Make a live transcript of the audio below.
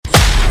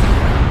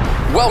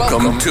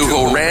Welcome to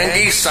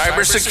Harangi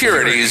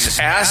Cybersecurity's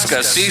Ask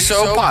a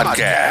CISO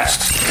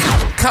podcast.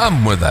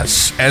 Come with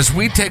us as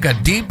we take a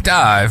deep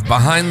dive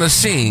behind the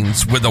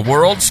scenes with the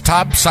world's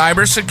top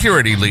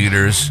cybersecurity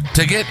leaders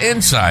to get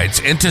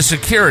insights into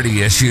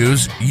security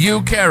issues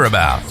you care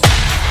about.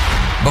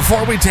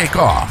 Before we take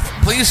off,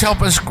 please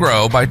help us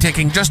grow by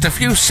taking just a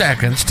few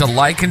seconds to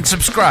like and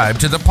subscribe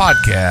to the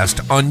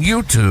podcast on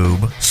YouTube,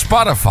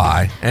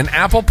 Spotify, and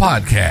Apple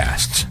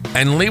Podcasts.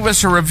 And leave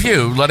us a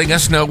review letting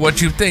us know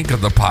what you think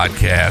of the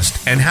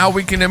podcast and how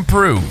we can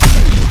improve.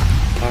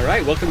 All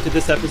right, welcome to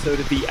this episode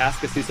of the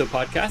Ask a CISO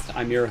podcast.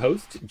 I'm your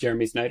host,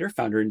 Jeremy Snyder,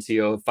 founder and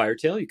CEO of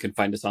Firetail. You can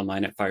find us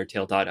online at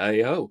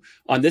firetail.io.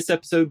 On this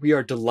episode, we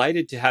are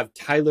delighted to have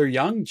Tyler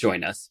Young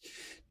join us.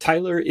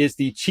 Tyler is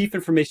the Chief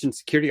Information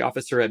Security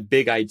Officer at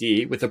Big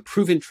ID with a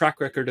proven track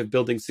record of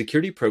building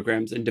security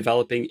programs and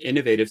developing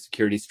innovative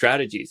security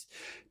strategies.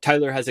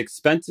 Tyler has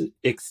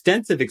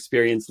extensive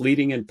experience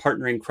leading and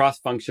partnering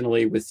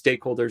cross-functionally with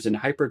stakeholders in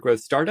hyper-growth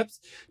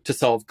startups to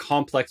solve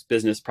complex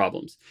business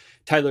problems.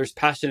 Tyler is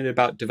passionate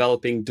about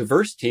developing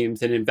diverse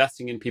teams and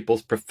investing in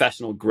people's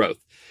professional growth.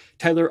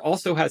 Tyler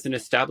also has an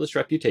established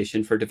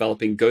reputation for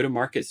developing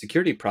go-to-market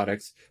security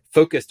products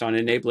focused on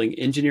enabling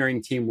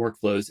engineering team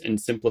workflows and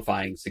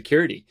simplifying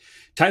security.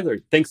 Tyler,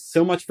 thanks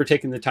so much for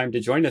taking the time to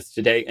join us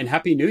today, and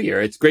Happy New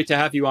Year. It's great to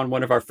have you on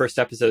one of our first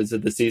episodes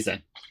of the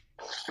season.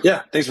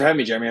 Yeah, thanks for having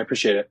me, Jeremy. I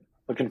appreciate it.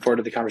 Looking forward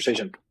to the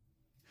conversation.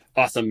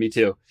 Awesome, me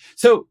too.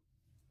 So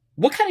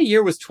what kind of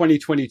year was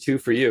 2022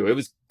 for you? It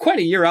was quite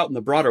a year out in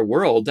the broader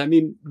world. I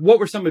mean, what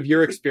were some of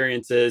your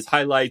experiences,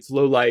 highlights,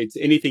 lowlights,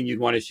 anything you'd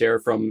want to share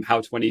from how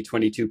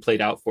 2022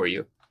 played out for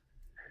you?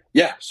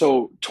 Yeah,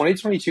 so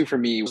 2022 for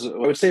me was, I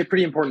would say, a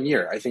pretty important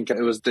year. I think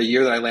it was the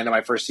year that I landed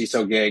my first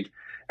CISO gig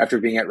after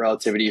being at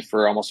Relativity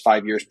for almost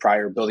 5 years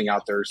prior, building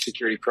out their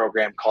security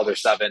program called their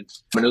 7.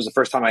 And it was the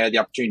first time I had the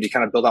opportunity to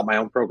kind of build out my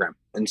own program.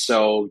 And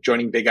so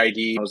joining Big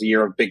ID was a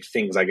year of big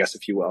things, I guess,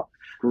 if you will.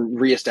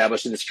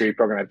 Reestablishing the security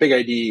program at Big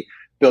ID,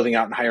 building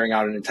out and hiring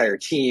out an entire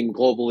team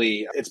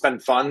globally. It's been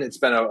fun. It's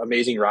been an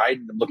amazing ride.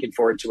 I'm looking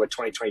forward to what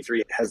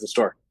 2023 has in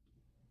store.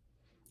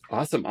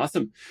 Awesome.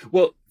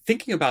 Well,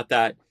 thinking about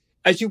that,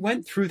 as you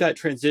went through that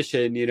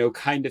transition,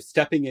 kind of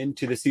stepping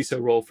into the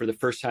CISO role for the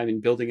first time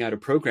and building out a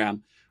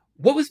program,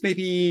 what was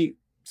maybe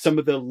some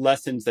of the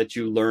lessons that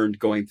you learned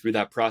going through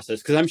that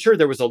process? Because I'm sure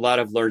there was a lot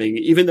of learning,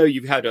 even though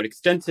you've had an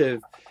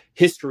extensive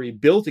history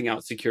building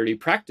out security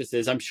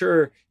practices. I'm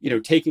sure,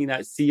 taking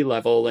that C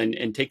level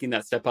and taking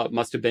that step up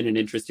must have been an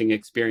interesting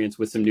experience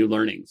with some new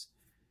learnings.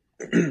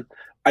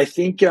 I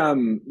think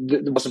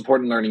the most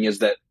important learning is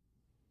that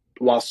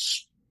while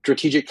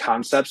strategic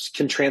concepts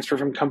can transfer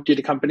from company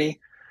to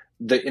company,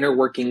 the inner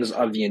workings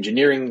of the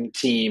engineering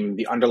team,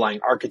 the underlying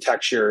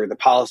architecture, the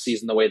policies,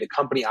 and the way the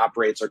company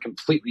operates are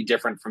completely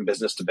different from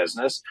business to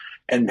business.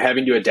 And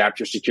having to adapt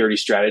your security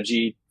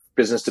strategy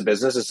business to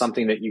business is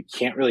something that you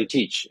can't really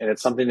teach. And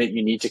it's something that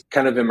you need to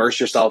kind of immerse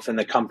yourself in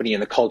the company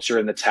and the culture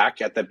and the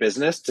tech at the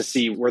business to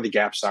see where the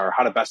gaps are,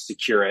 how to best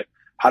secure it,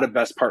 how to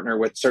best partner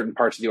with certain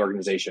parts of the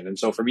organization. And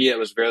so for me, it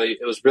was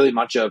really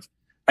much of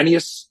any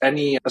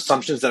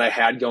assumptions that I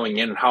had going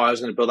in and how I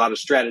was going to build out a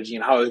strategy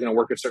and how I was going to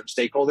work with certain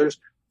stakeholders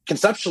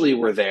conceptually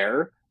were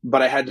there,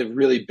 but I had to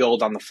really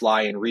build on the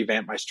fly and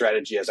revamp my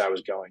strategy as I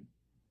was going.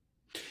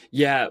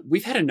 Yeah,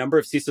 we've had a number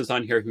of CISOs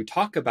on here who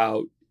talk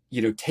about,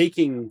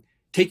 taking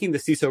the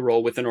CISO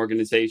role with an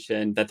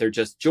organization that they're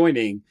just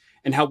joining,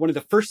 and how one of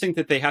the first things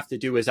that they have to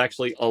do is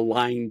actually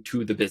align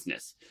to the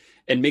business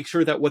and make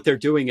sure that what they're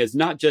doing is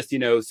not just,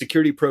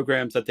 security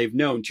programs that they've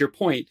known. To your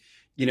point,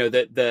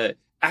 that the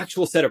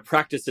actual set of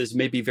practices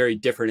may be very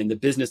different, and the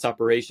business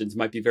operations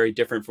might be very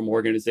different from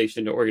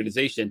organization to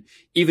organization,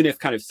 even if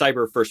kind of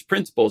cyber first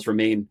principles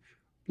remain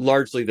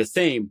largely the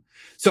same.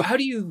 So how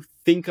do you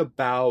think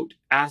about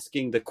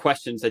asking the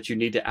questions that you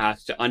need to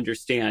ask to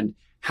understand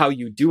how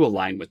you do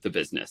align with the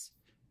business?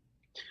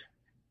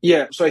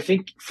 Yeah, so I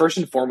think first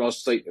and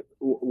foremost,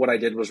 what I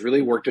did was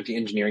really worked with the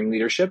engineering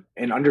leadership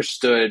and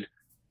understood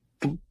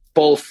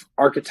both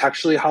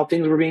architecturally how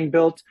things were being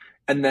built,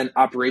 and then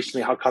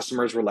operationally how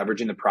customers were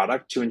leveraging the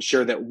product to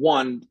ensure that,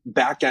 one,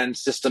 back-end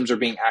systems are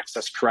being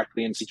accessed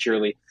correctly and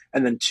securely,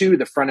 and then two,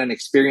 the front-end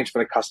experience for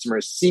the customer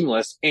is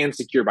seamless and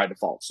secure by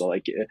default. So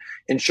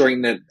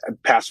ensuring that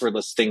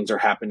passwordless things are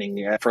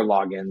happening for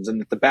logins, and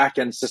that the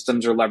back-end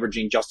systems are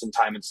leveraging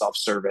just-in-time and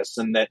self-service,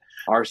 and that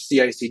our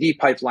CI/CD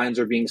pipelines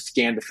are being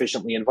scanned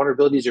efficiently and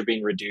vulnerabilities are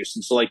being reduced.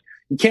 And so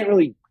you can't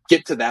really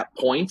get to that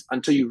point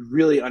until you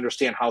really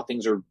understand how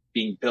things are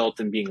being built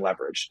and being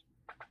leveraged.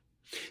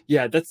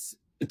 Yeah,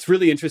 it's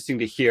really interesting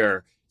to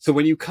hear. So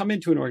when you come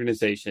into an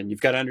organization,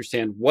 you've got to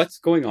understand what's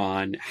going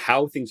on,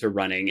 how things are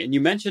running. And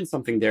you mentioned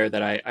something there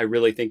that I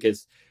really think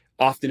is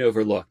often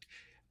overlooked.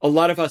 A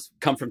lot of us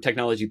come from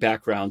technology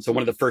backgrounds. So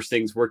one of the first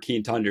things we're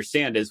keen to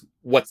understand is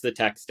what's the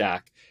tech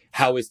stack?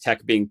 How is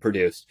tech being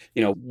produced?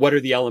 What are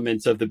the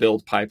elements of the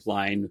build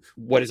pipeline?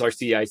 What is our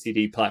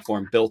CI/CD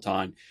platform built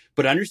on?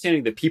 But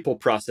understanding the people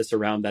process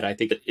around that, I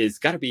think, is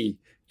got to be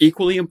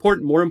equally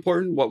important, more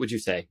important. What would you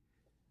say?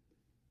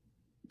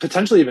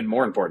 potentially even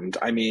more important.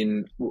 I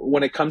mean,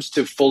 when it comes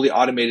to fully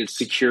automated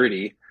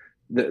security,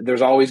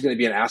 there's always going to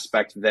be an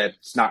aspect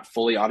that's not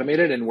fully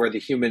automated and where the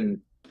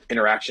human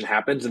interaction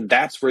happens. And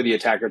that's where the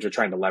attackers are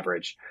trying to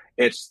leverage.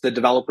 It's the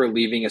developer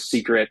leaving a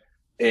secret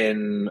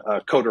in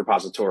a code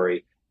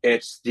repository.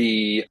 It's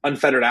the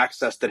unfettered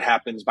access that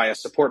happens by a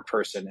support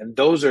person. And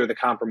those are the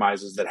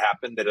compromises that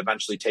happen that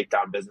eventually take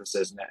down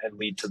businesses and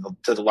lead to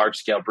the large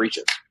scale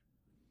breaches.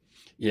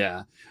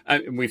 Yeah.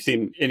 We've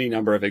seen any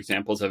number of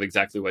examples of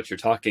exactly what you're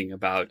talking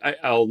about.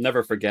 I'll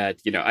never forget,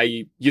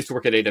 I used to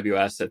work at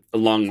AWS a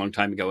long, long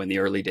time ago in the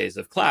early days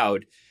of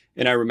cloud.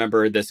 And I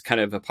remember this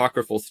kind of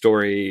apocryphal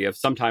story of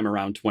sometime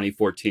around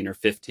 2014 or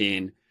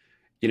 15,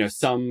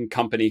 some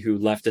company who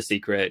left a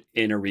secret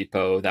in a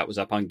repo that was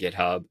up on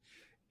GitHub.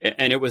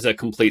 And it was a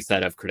complete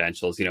set of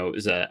credentials. It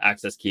was an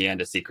access key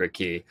and a secret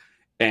key.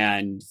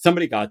 And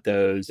somebody got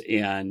those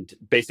and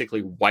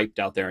basically wiped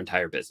out their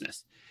entire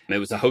business. It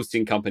was a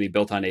hosting company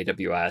built on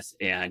AWS,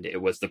 and it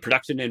was the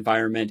production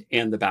environment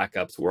and the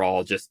backups were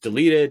all just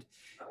deleted.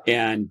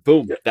 And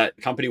boom, that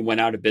company went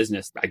out of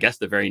business, I guess,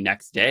 the very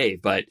next day.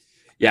 But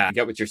yeah, I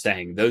get what you're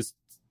saying. Those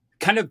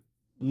kind of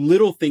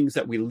little things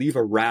that we leave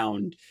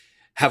around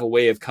have a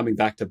way of coming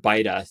back to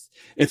bite us.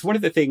 It's one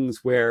of the things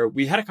where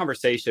we had a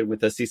conversation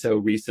with a CISO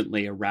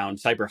recently around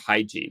cyber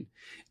hygiene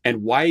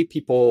and why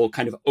people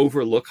kind of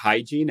overlook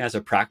hygiene as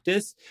a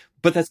practice.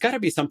 But that's got to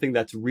be something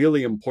that's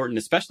really important,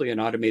 especially in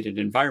automated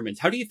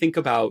environments. How do you think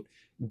about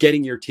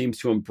getting your teams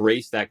to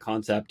embrace that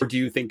concept? Or do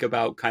you think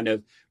about kind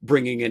of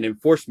bringing in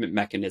enforcement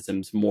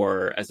mechanisms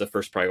more as a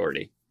first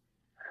priority?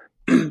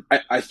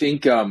 I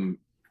think can't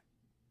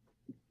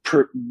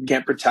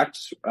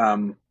protect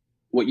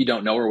what you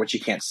don't know or what you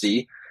can't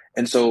see.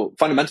 And so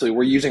fundamentally,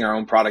 we're using our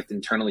own product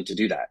internally to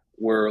do that.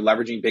 We're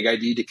leveraging Big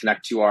ID to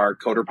connect to our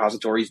code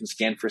repositories and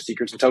scan for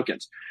secrets and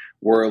tokens.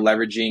 We're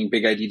leveraging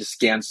Big ID to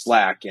scan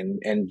Slack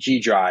and G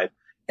Drive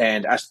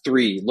and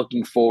S3,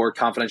 looking for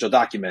confidential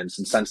documents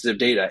and sensitive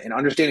data and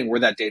understanding where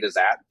that data is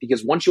at.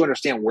 Because once you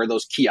understand where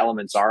those key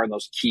elements are and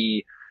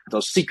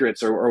those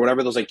secrets or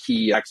whatever those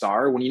key X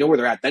are, when you know where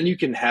they're at, then you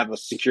can have a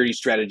security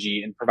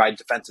strategy and provide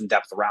defense and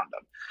depth around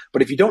them.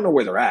 But if you don't know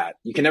where they're at,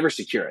 you can never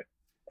secure it.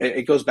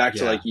 It goes back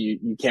to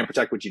you can't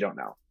protect what you don't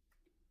know.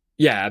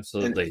 Yeah,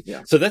 absolutely.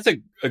 So that's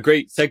a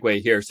great segue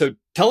here. So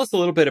tell us a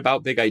little bit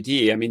about Big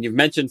ID. I mean, you've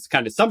mentioned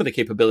kind of some of the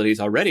capabilities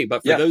already,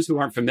 but for those who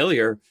aren't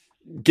familiar,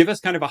 give us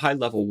kind of a high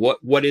level.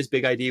 What is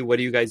Big ID? What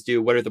do you guys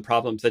do? What are the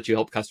problems that you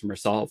help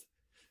customers solve?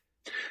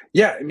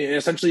 Yeah, I mean,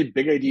 essentially,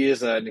 Big ID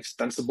is an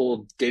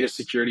extensible data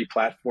security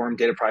platform,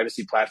 data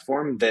privacy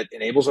platform that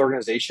enables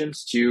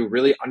organizations to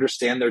really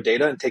understand their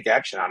data and take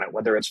action on it,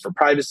 whether it's for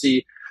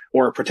privacy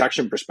or a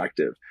protection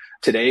perspective.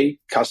 Today,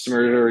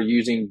 customers are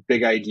using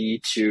Big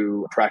ID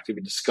to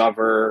proactively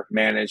discover,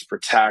 manage,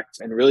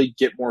 protect, and really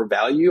get more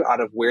value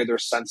out of where their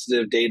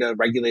sensitive data,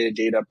 regulated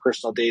data,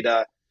 personal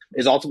data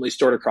is ultimately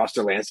stored across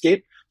their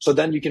landscape. So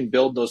then you can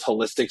build those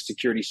holistic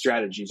security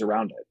strategies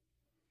around it.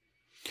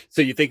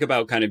 So you think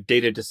about kind of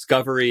data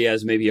discovery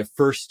as maybe a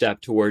first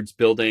step towards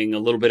building a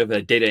little bit of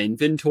a data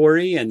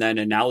inventory and then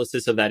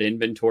analysis of that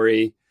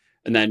inventory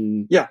and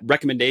then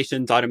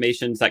recommendations,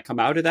 automations that come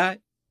out of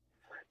that?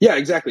 Yeah,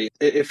 exactly.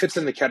 It fits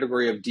in the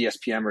category of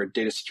DSPM or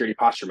data security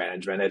posture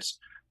management. It's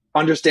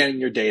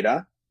understanding your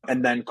data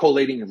and then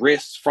collating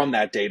risks from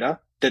that data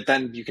that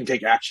then you can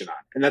take action on.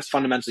 And that's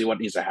fundamentally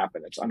what needs to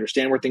happen. It's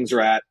understand where things are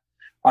at,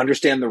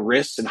 understand the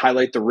risks and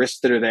highlight the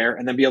risks that are there,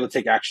 and then be able to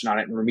take action on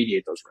it and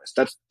remediate those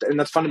risks.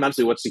 That's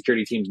fundamentally what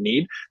security teams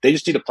need. They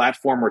just need a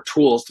platform or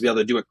tools to be able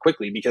to do it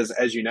quickly because,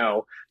 as you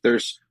know,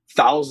 there's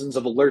thousands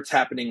of alerts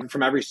happening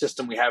from every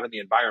system we have in the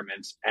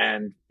environment,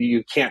 and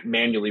you can't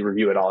manually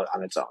review it all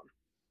on its own.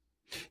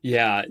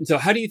 Yeah. So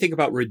how do you think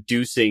about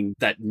reducing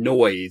that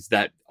noise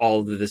that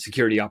all of the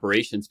security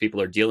operations people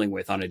are dealing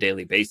with on a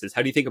daily basis?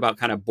 How do you think about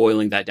kind of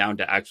boiling that down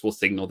to actual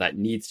signal that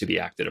needs to be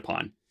acted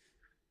upon?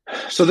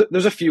 So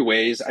there's a few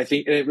ways, I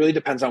think, and it really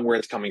depends on where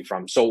it's coming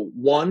from. So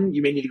one,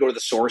 you may need to go to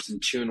the source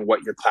and tune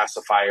what your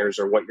classifiers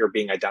or what you're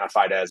being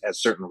identified as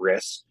certain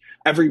risks.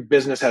 Every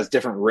business has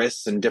different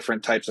risks and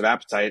different types of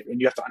appetite, and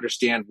you have to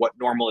understand what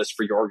normal is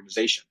for your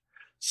organization.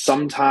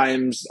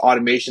 Sometimes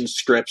automation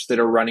scripts that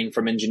are running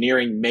from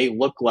engineering may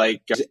look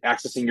like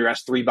accessing your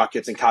S3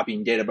 buckets and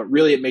copying data, but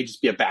really it may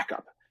just be a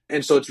backup.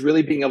 And so it's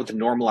really being able to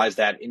normalize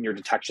that in your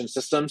detection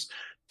systems.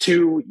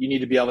 Two, you need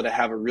to be able to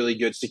have a really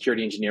good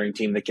security engineering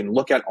team that can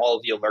look at all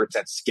of the alerts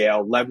at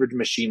scale, leverage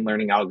machine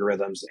learning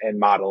algorithms and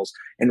models,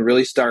 and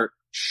really start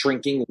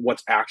shrinking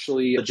what's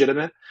actually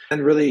legitimate.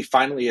 And really,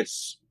 finally,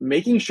 it's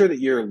making sure that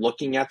you're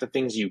looking at the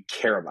things you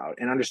care about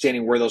and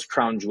understanding where those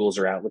crown jewels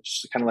are at,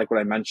 which is kind of like what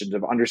I mentioned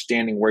of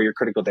understanding where your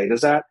critical data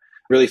is at,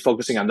 really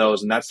focusing on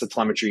those. And that's the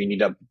telemetry you need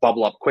to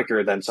bubble up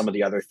quicker than some of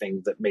the other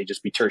things that may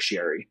just be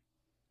tertiary.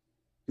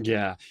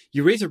 Yeah,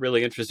 you raise a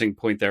really interesting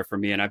point there for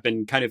me. And I've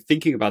been kind of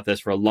thinking about this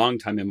for a long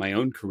time in my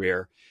own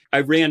career. I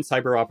ran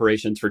cyber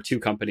operations for two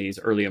companies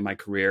early in my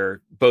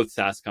career, both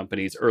SaaS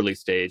companies, early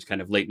stage,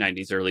 kind of late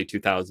 90s, early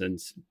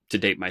 2000s to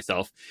date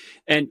myself.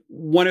 And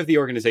one of the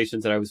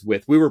organizations that I was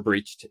with, we were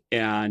breached,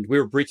 and we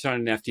were breached on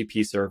an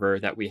FTP server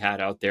that we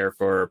had out there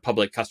for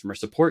public customer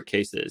support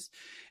cases.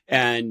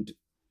 And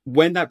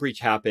when that breach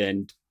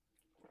happened,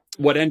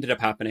 what ended up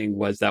happening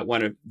was that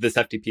one of this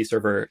FTP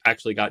server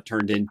actually got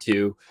turned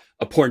into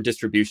a porn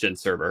distribution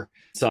server.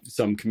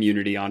 Some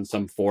community on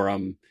some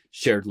forum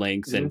shared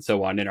links and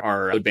so on, and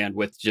our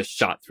bandwidth just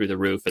shot through the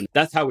roof. And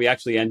that's how we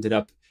actually ended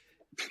up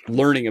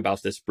learning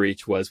about this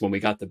breach, was when we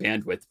got the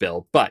bandwidth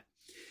bill. But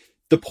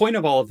the point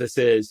of all of this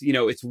is,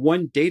 it's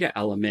one data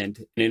element.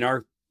 And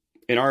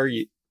in our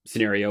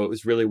scenario, it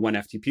was really one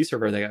FTP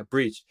server that got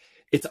breached.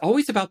 It's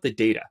always about the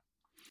data.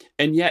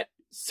 And yet,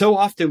 so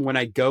often when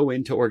I go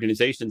into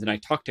organizations and I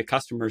talk to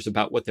customers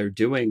about what they're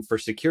doing for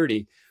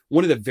security,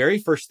 one of the very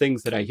first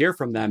things that I hear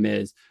from them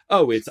is,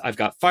 I've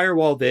got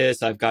firewall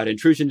this, I've got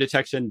intrusion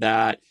detection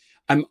that.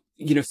 I'm,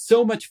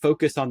 so much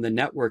focus on the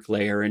network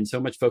layer and so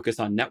much focus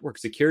on network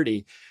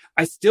security.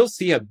 I still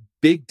see a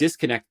big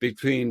disconnect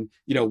between,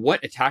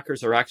 what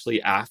attackers are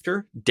actually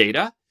after,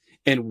 data,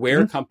 and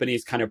where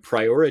companies kind of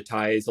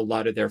prioritize a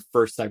lot of their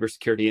first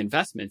cybersecurity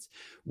investments.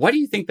 Why do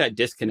you think that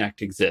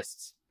disconnect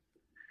exists?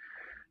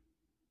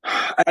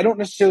 I don't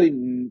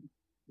necessarily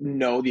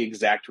know the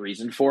exact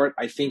reason for it.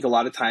 I think a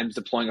lot of times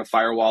deploying a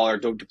firewall or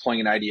deploying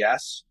an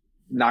IDS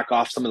knock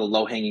off some of the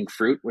low-hanging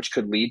fruit, which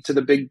could lead to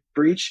the big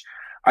breach.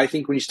 I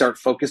think when you start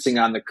focusing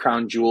on the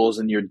crown jewels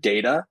and your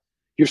data,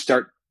 you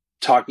start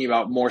talking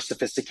about more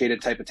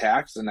sophisticated type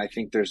attacks. And I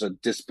think there's a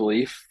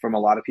disbelief from a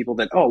lot of people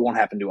that, it won't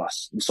happen to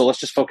us. And so let's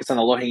just focus on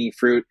the low-hanging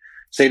fruit,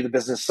 save the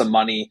business some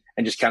money,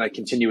 and just kind of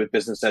continue with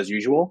business as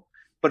usual.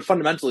 But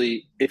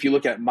fundamentally, if you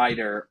look at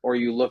MITRE or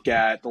you look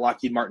at the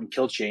Lockheed Martin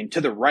kill chain,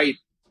 to the right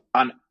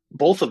on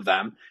both of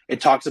them,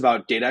 it talks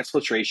about data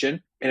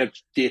exfiltration and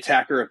the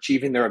attacker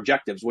achieving their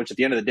objectives, which at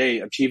the end of the day,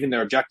 achieving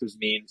their objectives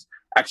means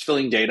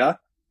exfilling data,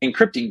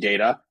 encrypting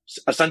data,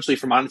 essentially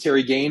for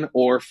monetary gain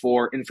or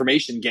for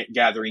information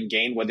gathering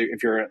gain, whether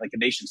if you're like a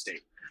nation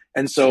state.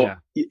 And so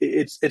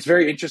it's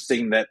very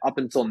interesting that up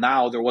until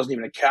now, there wasn't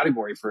even a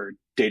category for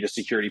data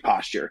security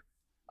posture.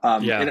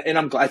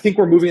 And I think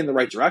we're moving in the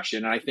right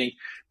direction. And I think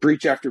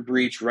breach after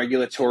breach,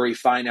 regulatory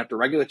fine after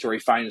regulatory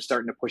fine is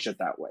starting to push it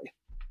that way.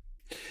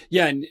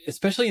 Yeah. And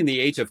especially in the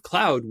age of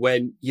cloud,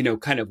 when,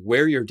 kind of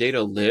where your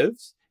data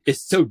lives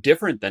is so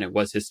different than it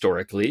was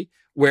historically,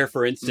 where,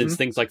 for instance,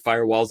 things like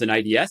firewalls and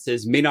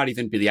IDSs may not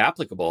even be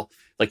applicable.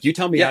 Like, you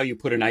tell me how you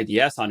put an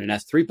IDS on an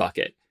S3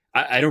 bucket.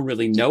 I don't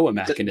really know a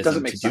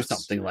mechanism to do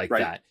something like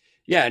that.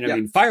 Yeah. And I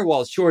mean,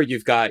 firewalls, sure,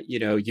 you've got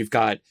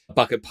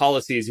bucket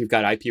policies, you've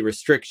got IP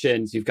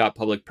restrictions, you've got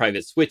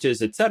public-private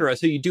switches, et cetera.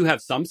 So you do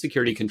have some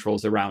security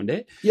controls around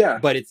it. Yeah.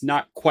 But it's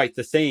not quite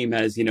the same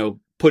as,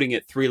 putting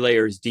it 3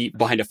 layers deep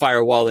behind a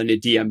firewall and a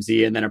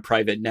DMZ and then a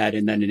private net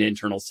and then an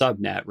internal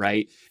subnet,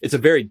 right? It's a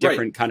very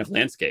different kind of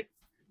landscape.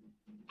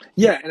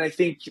 Yeah, and I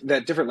think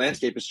that different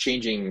landscape is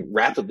changing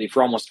rapidly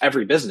for almost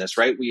every business,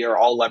 right? We are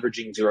all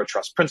leveraging zero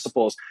trust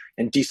principles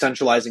and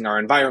decentralizing our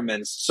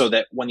environments so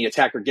that when the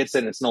attacker gets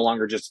in, it's no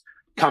longer just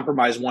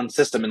compromise one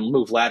system and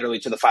move laterally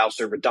to the file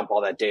server, dump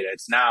all that data.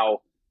 It's now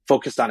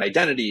focused on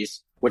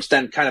identities, which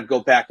then kind of go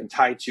back and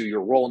tie to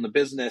your role in the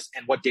business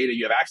and what data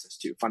you have access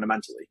to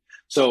fundamentally.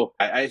 So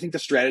I think the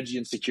strategy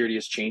in security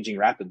is changing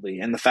rapidly.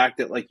 And the fact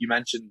that, like you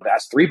mentioned, the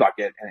S3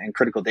 bucket and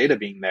critical data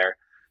being there,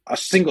 a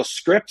single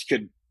script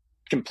could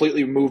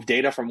completely move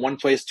data from one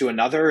place to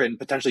another and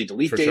potentially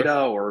delete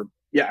data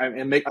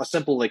and make a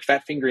simple like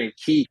fat fingering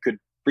key could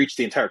breach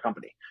the entire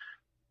company.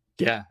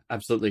 Yeah,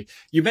 absolutely.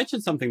 You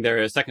mentioned something there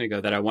a second ago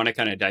that I want to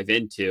kind of dive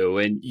into,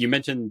 and you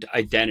mentioned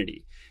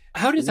identity.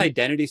 How does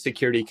identity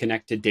security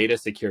connect to data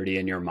security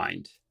in your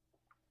mind?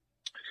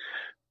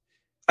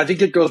 I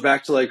think it goes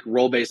back to like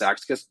role-based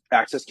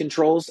access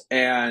controls.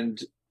 And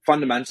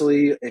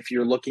fundamentally, if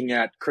you're looking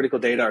at critical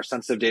data or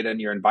sensitive data in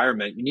your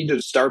environment, you need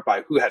to start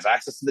by who has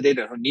access to the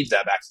data and who needs to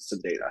have access to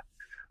the data.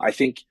 I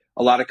think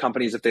a lot of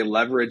companies, if they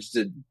leverage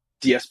the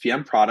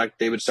DSPM product,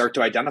 they would start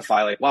to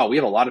identify like, wow, we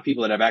have a lot of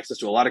people that have access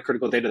to a lot of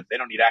critical data that they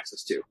don't need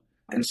access to.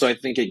 And so I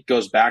think it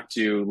goes back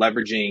to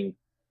leveraging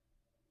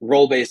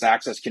role-based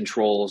access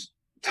controls,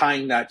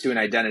 tying that to an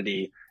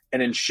identity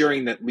and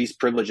ensuring that least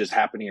privilege is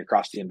happening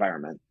across the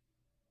environment.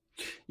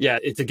 Yeah,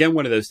 it's again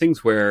one of those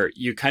things where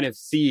you kind of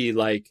see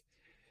like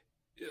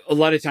a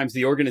lot of times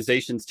the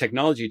organization's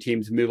technology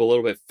teams move a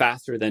little bit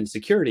faster than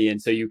security.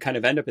 And so you kind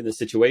of end up in the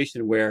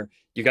situation where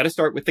you got to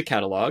start with the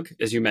catalog,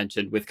 as you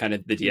mentioned, with kind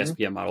of the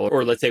DSPM model,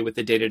 or let's say with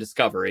the data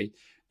discovery,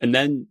 and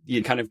then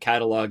you kind of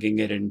cataloging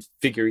it and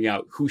figuring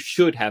out who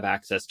should have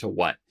access to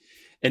what.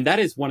 And that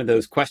is one of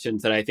those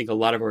questions that I think a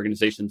lot of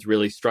organizations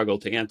really struggle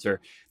to answer.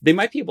 They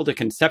might be able to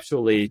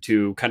conceptually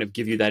to kind of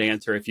give you that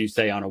answer. If you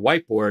say on a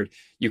whiteboard,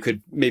 you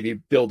could maybe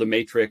build a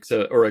matrix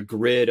or a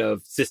grid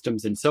of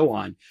systems and so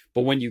on.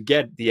 But when you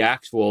get the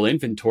actual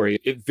inventory,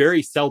 it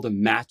very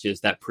seldom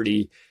matches that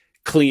pretty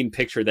clean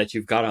picture that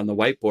you've got on the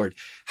whiteboard.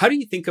 How do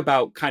you think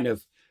about kind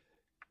of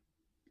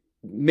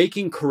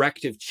making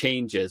corrective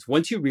changes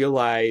once you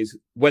realize,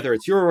 whether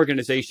it's your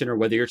organization or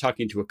whether you're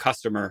talking to a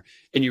customer,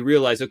 and you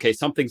realize, okay,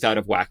 something's out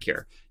of whack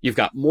here. You've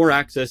got more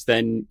access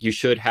than you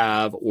should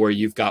have, or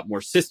you've got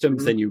more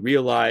systems than you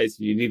realize.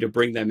 You need to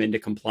bring them into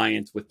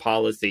compliance with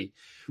policy.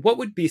 What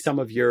would be some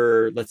of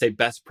your, let's say,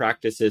 best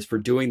practices for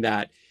doing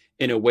that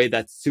in a way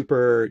that's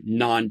super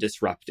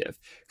non-disruptive?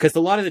 Because a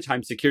lot of the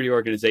time security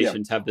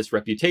organizations have this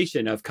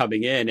reputation of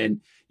coming in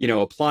and,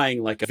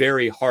 applying like a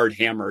very hard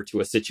hammer to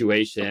a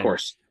situation, of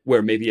course,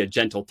 where maybe a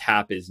gentle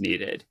tap is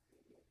needed.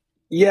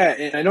 Yeah,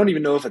 and I don't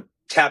even know if a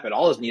tap at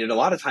all is needed. A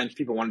lot of times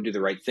people want to do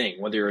the right thing,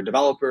 whether you're a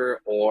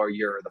developer or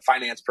you're the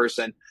finance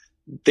person,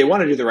 they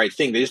want to do the right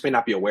thing. They just may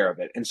not be aware of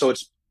it. And so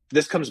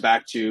this comes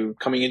back to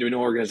coming into a new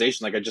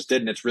organization like I just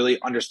did, and it's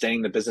really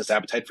understanding the business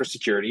appetite for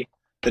security,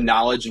 the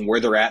knowledge and where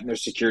they're at in their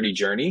security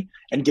journey,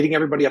 and getting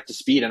everybody up to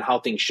speed on how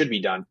things should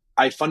be done.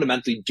 I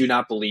fundamentally do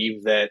not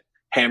believe that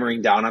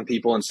hammering down on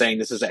people and saying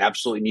this is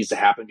absolutely needs to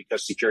happen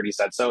because security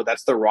said so,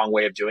 that's the wrong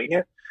way of doing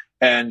it.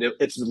 And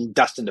it's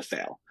destined to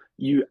fail.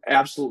 You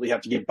absolutely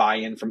have to get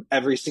buy-in from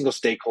every single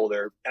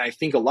stakeholder. And I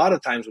think a lot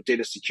of times with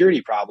data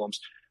security problems,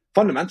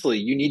 fundamentally,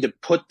 you need to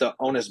put the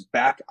onus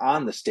back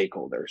on the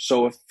stakeholder.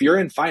 So if you're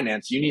in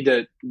finance, you need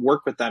to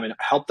work with them and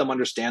help them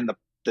understand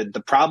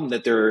the problem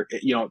that they're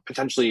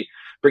potentially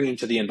bringing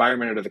to the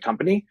environment or to the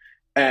company,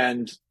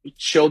 and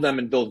show them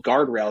and build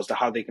guardrails to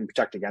how they can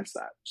protect against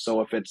that.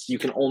 So if it's, you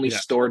can only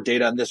store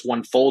data in this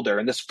one folder,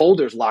 and this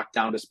folder is locked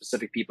down to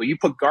specific people, you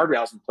put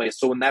guardrails in place.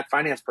 So when that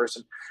finance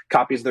person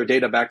copies their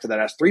data back to that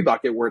S3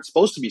 bucket where it's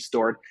supposed to be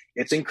stored,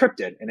 it's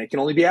encrypted and it can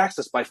only be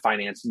accessed by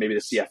finance and maybe the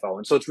CFO.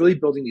 And so it's really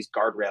building these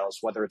guardrails,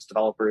 whether it's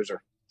developers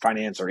or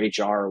finance or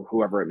HR or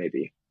whoever it may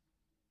be.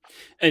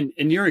 And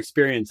in your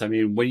experience, I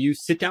mean, when you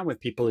sit down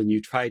with people and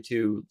you try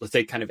to, let's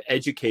say, kind of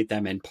educate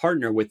them and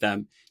partner with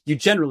them, you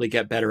generally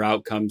get better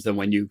outcomes than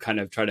when you kind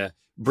of try to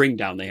bring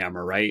down the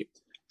hammer, right?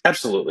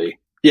 Absolutely.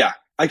 Yeah.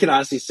 I can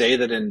honestly say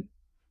that in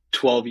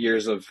 12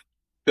 years of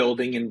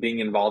building and being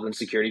involved in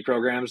security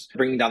programs,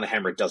 bringing down the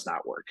hammer does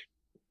not work.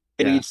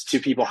 It leads to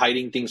people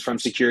hiding things from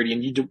security,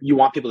 and you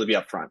want people to be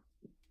upfront.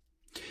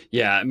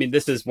 Yeah. I mean,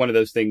 this is one of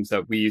those things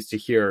that we used to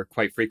hear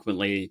quite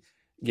frequently.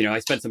 I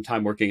spent some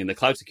time working in the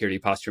cloud security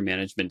posture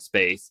management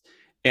space.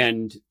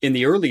 And in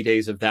the early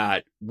days of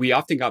that, we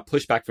often got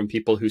pushback from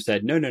people who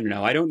said, no,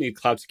 I don't need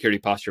cloud security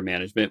posture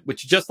management,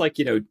 which just like,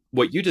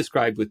 what you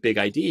described with Big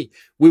ID,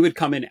 we would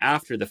come in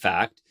after the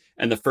fact.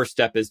 And the first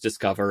step is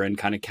discover and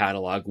kind of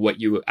catalog what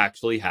you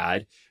actually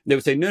had. And they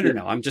would say, no,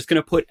 I'm just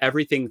going to put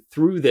everything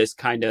through this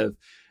kind of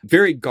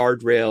very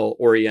guardrail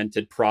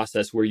oriented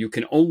process where you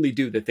can only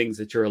do the things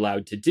that you're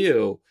allowed to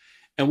do.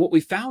 And what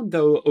we found,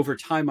 though, over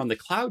time on the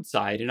cloud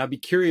side, and I'd be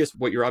curious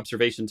what your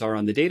observations are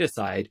on the data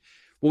side,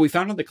 what we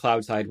found on the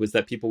cloud side was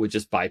that people would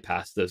just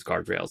bypass those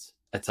guardrails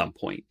at some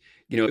point.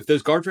 If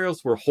those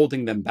guardrails were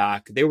holding them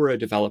back, they were a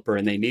developer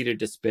and they needed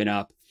to spin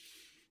up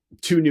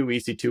 2 new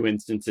EC2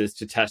 instances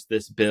to test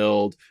this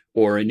build,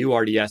 or a new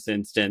RDS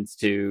instance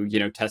to,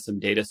 test some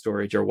data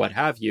storage or what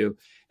have you,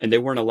 and they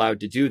weren't allowed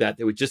to do that.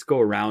 They would just go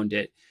around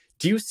it.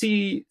 Do you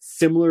see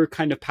similar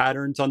kind of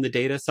patterns on the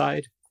data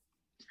side?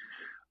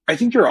 I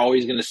think you're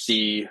always going to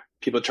see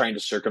people trying to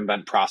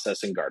circumvent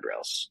process and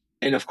guardrails.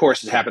 And of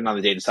course, it's happened on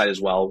the data side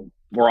as well.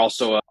 We're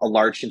also a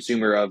large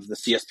consumer of the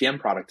CSPM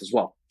product as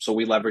well. So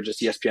we leverage a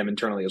CSPM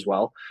internally as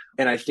well.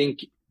 And I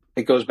think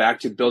it goes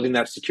back to building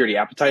that security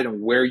appetite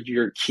and where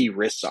your key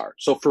risks are.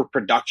 So for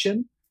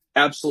production,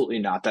 absolutely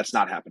not. That's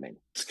not happening.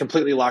 It's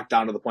completely locked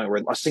down to the point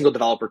where a single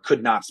developer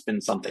could not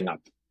spin something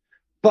up.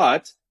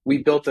 But we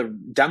built a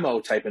demo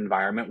type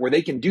environment where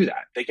they can do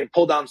that. They can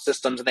pull down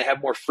systems and they have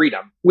more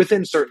freedom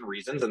within certain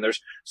reasons. And there's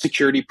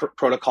security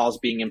protocols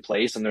being in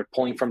place, and they're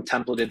pulling from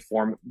templated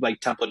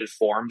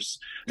forms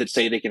that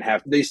say they can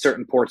have these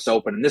certain ports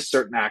open and this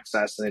certain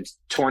access, and it's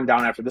torn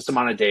down after this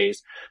amount of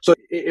days. So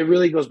it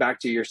really goes back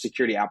to your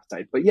security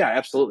appetite. But yeah,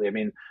 absolutely. I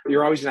mean,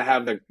 you're always going to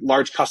have the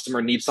large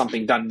customer needs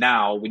something done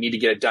now. We need to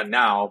get it done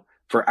now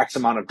for X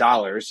amount of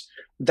dollars.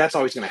 That's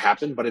always going to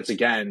happen. But it's,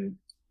 again,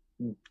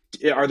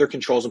 are there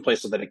controls in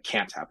place so that it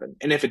can't happen?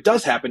 And if it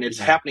does happen, it's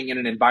happening in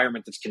an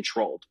environment that's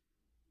controlled.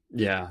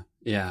 Yeah.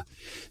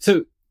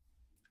 So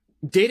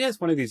data is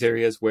one of these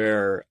areas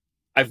where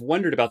I've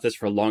wondered about this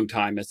for a long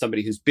time as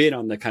somebody who's been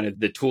on the kind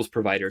of the tools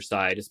provider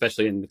side,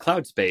 especially in the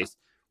cloud space.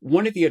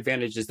 One of the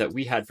advantages that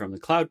we had from the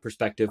cloud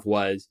perspective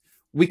was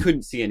we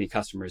couldn't see any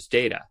customers'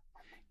 data.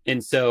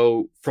 And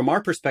so from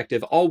our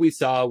perspective, all we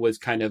saw was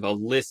kind of a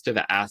list of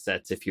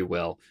assets, if you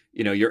will,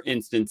 your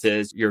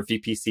instances, your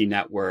VPC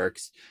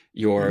networks,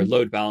 your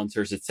load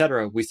balancers, et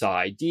cetera. We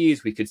saw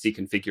IDs, we could see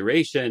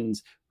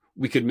configurations,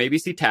 we could maybe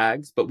see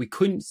tags, but we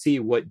couldn't see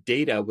what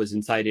data was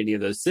inside any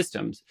of those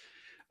systems.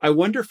 I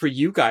wonder, for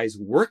you guys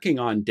working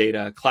on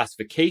data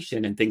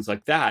classification and things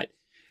like that,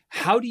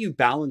 how do you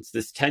balance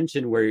this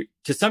tension where,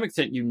 to some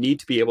extent, you need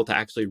to be able to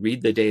actually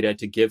read the data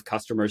to give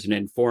customers an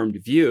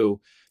informed view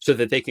so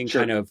that they can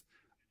kind of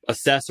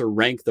assess or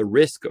rank the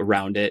risk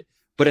around it,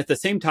 But at the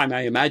same time,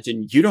 I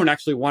imagine you don't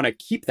actually want to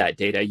keep that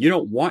data. You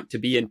don't want to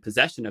be in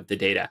possession of the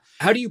data.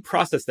 How do you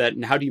process that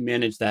and how do you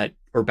manage that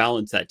or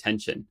balance that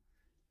tension?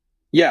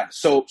 Yeah,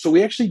 so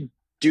we actually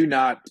do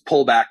not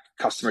pull back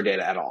customer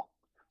data at all.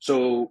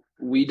 So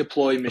we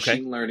deploy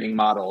machine learning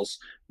models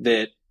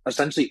that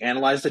essentially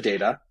analyze the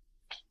data,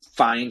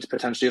 find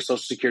potentially a social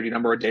security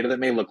number or data that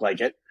may look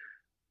like it,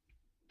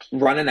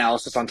 run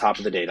analysis on top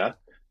of the data,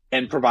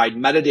 and provide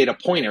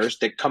metadata pointers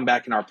that come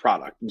back in our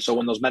product. And so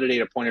when those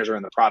metadata pointers are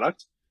in the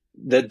product,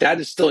 that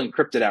is still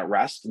encrypted at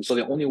rest. And so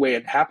the only way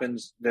it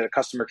happens that a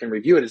customer can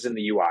review it is in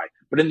the UI.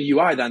 But in the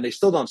UI, then they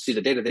still don't see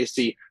the data. They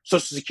see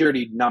social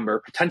security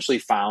number potentially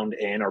found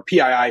in, or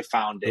PII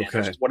found in,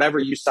 or whatever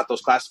you set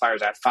those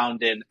classifiers at,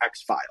 found in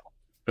X file.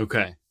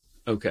 Okay.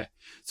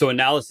 So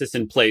analysis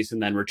in place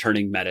and then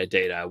returning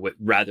metadata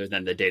rather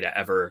than the data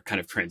ever kind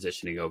of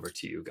transitioning over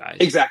to you guys.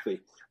 Exactly.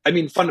 I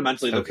mean,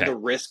 fundamentally, the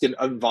risk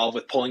involved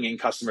with pulling in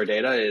customer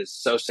data is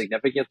so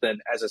significant that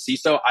as a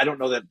CISO, I don't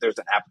know that there's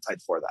an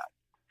appetite for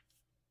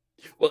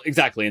that. Well,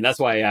 exactly. And that's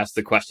why I asked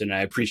the question.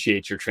 I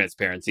appreciate your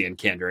transparency and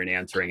candor in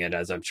answering it,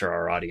 as I'm sure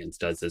our audience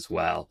does as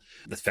well.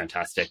 That's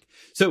fantastic.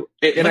 So,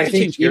 and I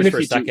think change gears for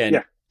a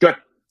second. Go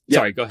ahead.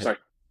 Sorry, go ahead. Sorry.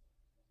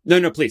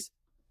 No, please.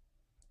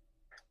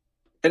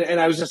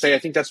 And I was going to say, I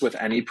think that's with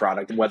any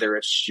product, and whether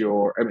it's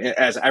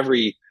as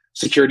every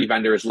security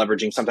vendor is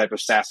leveraging some type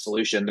of SaaS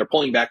solution, they're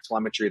pulling back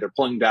telemetry, they're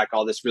pulling back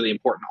all this really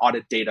important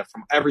audit data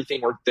from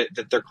everything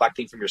that they're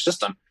collecting from your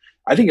system.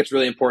 I think it's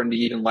really important to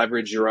even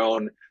leverage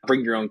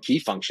bring your own key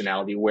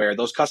functionality where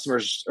those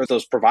customers or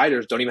those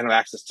providers don't even have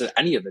access to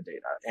any of the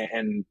data.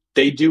 And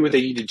they do what they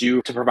need to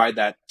do to provide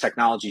that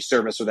technology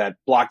service or that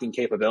blocking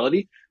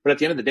capability. But at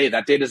the end of the day,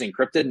 that data is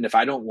encrypted. And if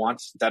I don't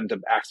want them to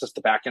access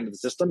the back end of the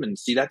system and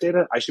see that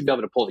data, I should be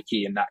able to pull the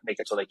key and not make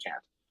it so they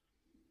can't.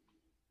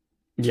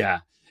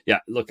 Yeah.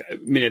 Look, I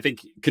mean, I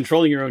think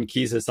controlling your own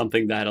keys is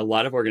something that a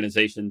lot of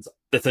organizations,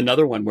 that's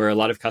another one where a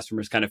lot of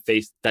customers kind of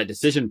face that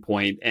decision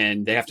point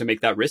and they have to make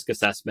that risk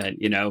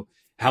assessment.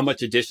 How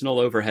much additional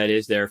overhead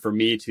is there for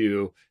me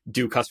to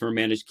do customer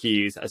managed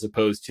keys as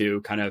opposed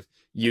to kind of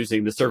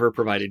using the server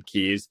provided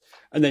keys?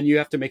 And then you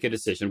have to make a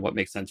decision what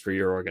makes sense for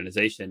your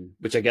organization,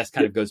 which I guess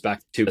kind of goes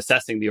back to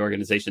assessing the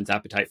organization's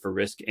appetite for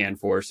risk and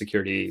for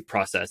security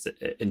process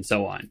and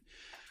so on.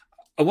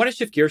 I want to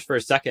shift gears for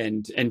a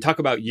second and talk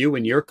about you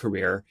and your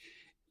career.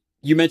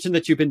 You mentioned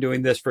that you've been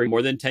doing this for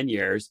more than 10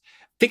 years.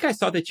 I think I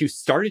saw that you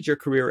started your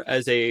career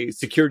as a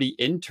security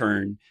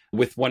intern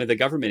with one of the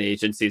government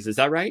agencies. Is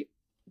that right?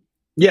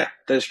 Yeah,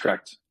 that is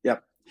correct.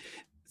 Yep.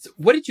 So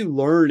what did you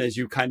learn as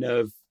you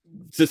so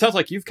it sounds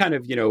like you've kind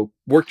of,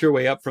 worked your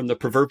way up from the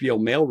proverbial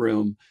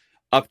mailroom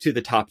up to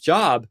the top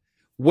job.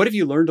 What have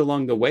you learned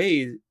along the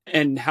way?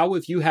 And how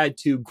have you had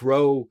to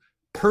grow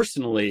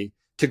personally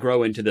to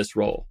grow into this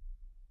role?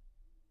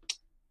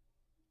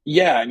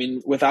 Yeah, I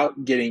mean,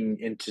 without getting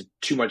into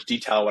too much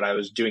detail, what I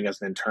was doing as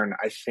an intern,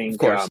 I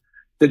think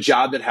the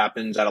job that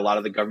happens at a lot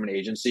of the government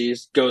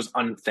agencies goes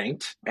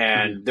unthanked,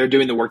 and they're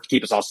doing the work to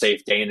keep us all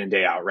safe day in and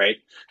day out, right?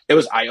 It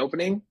was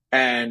eye-opening,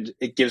 and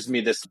it gives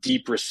me this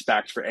deep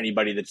respect for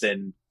anybody that's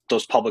in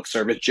those public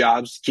service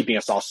jobs, keeping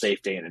us all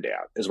safe day in and day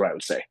out, is what I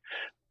would say.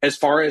 As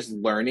far as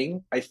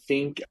learning, I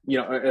think,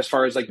 as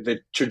far as like the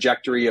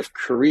trajectory of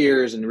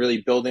careers and really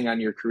building on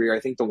your career,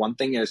 I think the one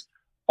thing is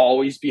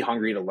always be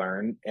hungry to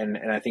learn. And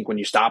I think when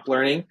you stop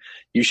learning,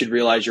 you should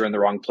realize you're in the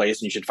wrong place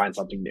and you should find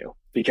something new.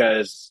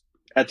 Because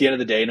at the end of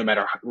the day, no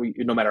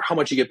matter how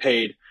much you get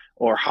paid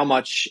or how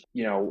much,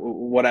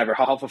 whatever,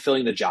 how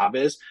fulfilling the job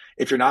is,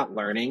 if you're not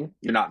learning,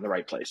 you're not in the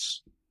right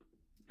place.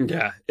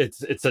 Yeah,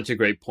 it's such a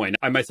great point.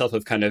 I myself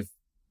have kind of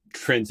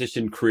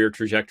transitioned career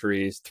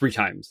trajectories 3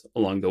 times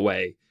along the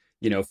way,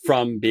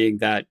 from being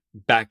that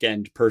back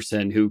end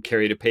person who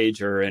carried a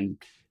pager and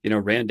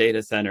ran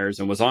data centers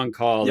and was on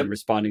call and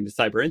responding to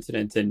cyber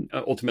incidents. And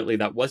ultimately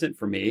that wasn't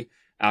for me.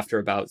 After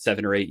about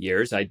 7 or 8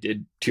 years, to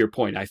your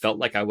point, I felt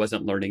like I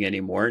wasn't learning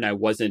anymore and I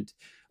wasn't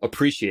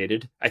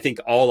appreciated. I think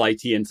all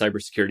IT and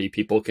cybersecurity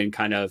people can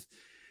kind of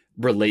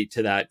relate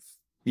to that,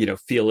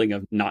 feeling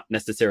of not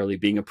necessarily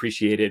being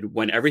appreciated.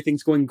 When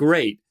everything's going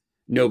great,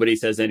 nobody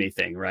says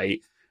anything,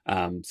 right?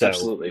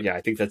 Absolutely. Yeah,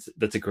 I think that's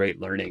a great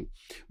learning.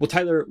 Well,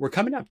 Tyler, we're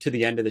coming up to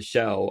the end of the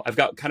show. I've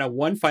got kind of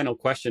one final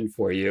question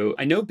for you.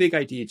 I know Big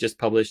ID just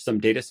published some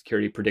data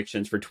security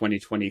predictions for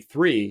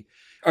 2023.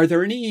 Are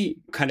there any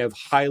kind of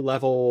high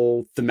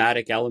level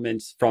thematic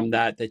elements from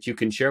that you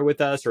can share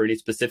with us, or any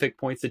specific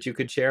points that you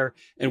could share?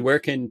 And where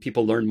can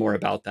people learn more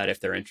about that if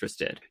they're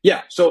interested?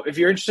 Yeah. So if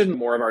you're interested in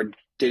more of our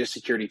data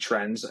security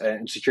trends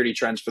and security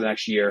trends for the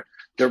next year,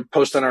 they're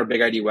posted on our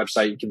Big ID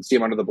website. You can see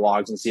them under the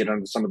blogs and see it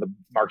under some of the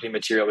marketing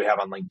material we have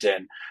on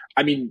LinkedIn.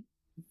 I mean,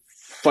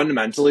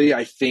 fundamentally,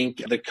 I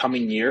think the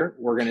coming year,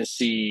 we're going to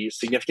see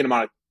significant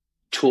amount of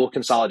tool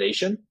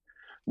consolidation,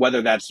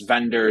 whether that's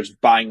vendors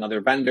buying other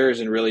vendors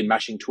and really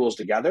meshing tools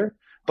together,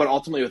 but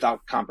ultimately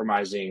without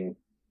compromising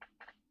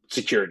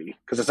security,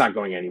 because it's not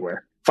going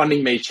anywhere.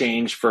 Funding may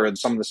change for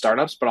some of the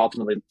startups, but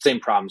ultimately the same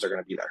problems are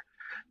going to be there.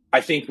 I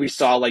think we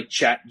saw like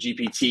Chat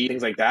GPT,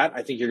 things like that.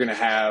 I think you're going to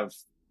have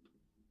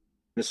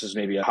this is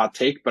maybe a hot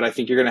take, but I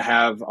think you're going to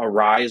have a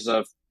rise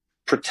of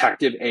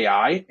protective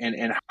AI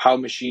and how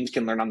machines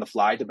can learn on the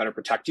fly to better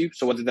protect you.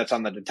 So whether that's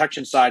on the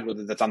detection side,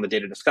 whether that's on the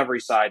data discovery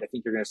side, I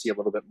think you're going to see a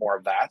little bit more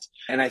of that.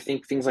 And I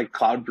think things like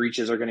cloud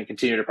breaches are going to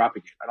continue to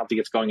propagate. I don't think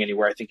it's going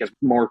anywhere. I think as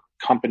more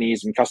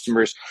companies and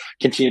customers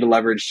continue to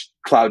leverage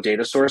cloud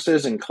data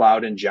sources and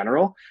cloud in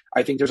general,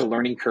 I think there's a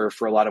learning curve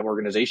for a lot of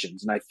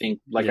organizations. And I think,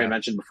 like I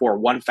mentioned before,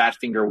 one fat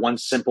finger, one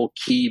simple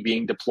key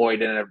being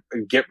deployed in a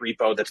Git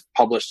repo that's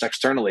published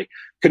externally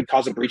could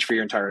cause a breach for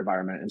your entire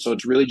environment. And so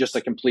it's really just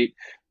a complete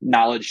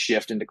knowledge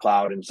shift into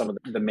cloud and some of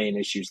the main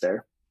issues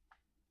there.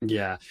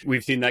 Yeah,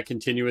 we've seen that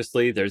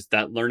continuously. There's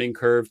that learning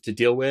curve to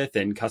deal with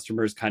and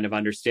customers kind of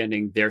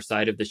understanding their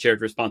side of the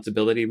shared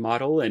responsibility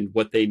model and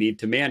what they need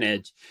to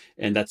manage.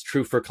 And that's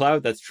true for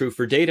cloud. That's true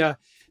for data.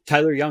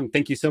 Tyler Young,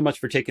 thank you so much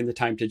for taking the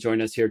time to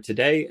join us here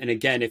today. And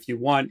again, if you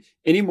want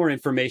any more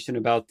information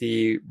about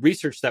the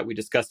research that we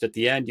discussed at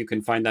the end, you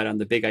can find that on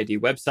the Big ID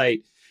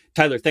website.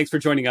 Tyler, thanks for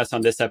joining us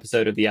on this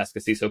episode of the Ask a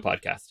CISO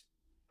podcast.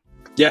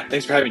 Yeah,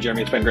 thanks for having me,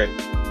 Jeremy. It's been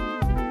great.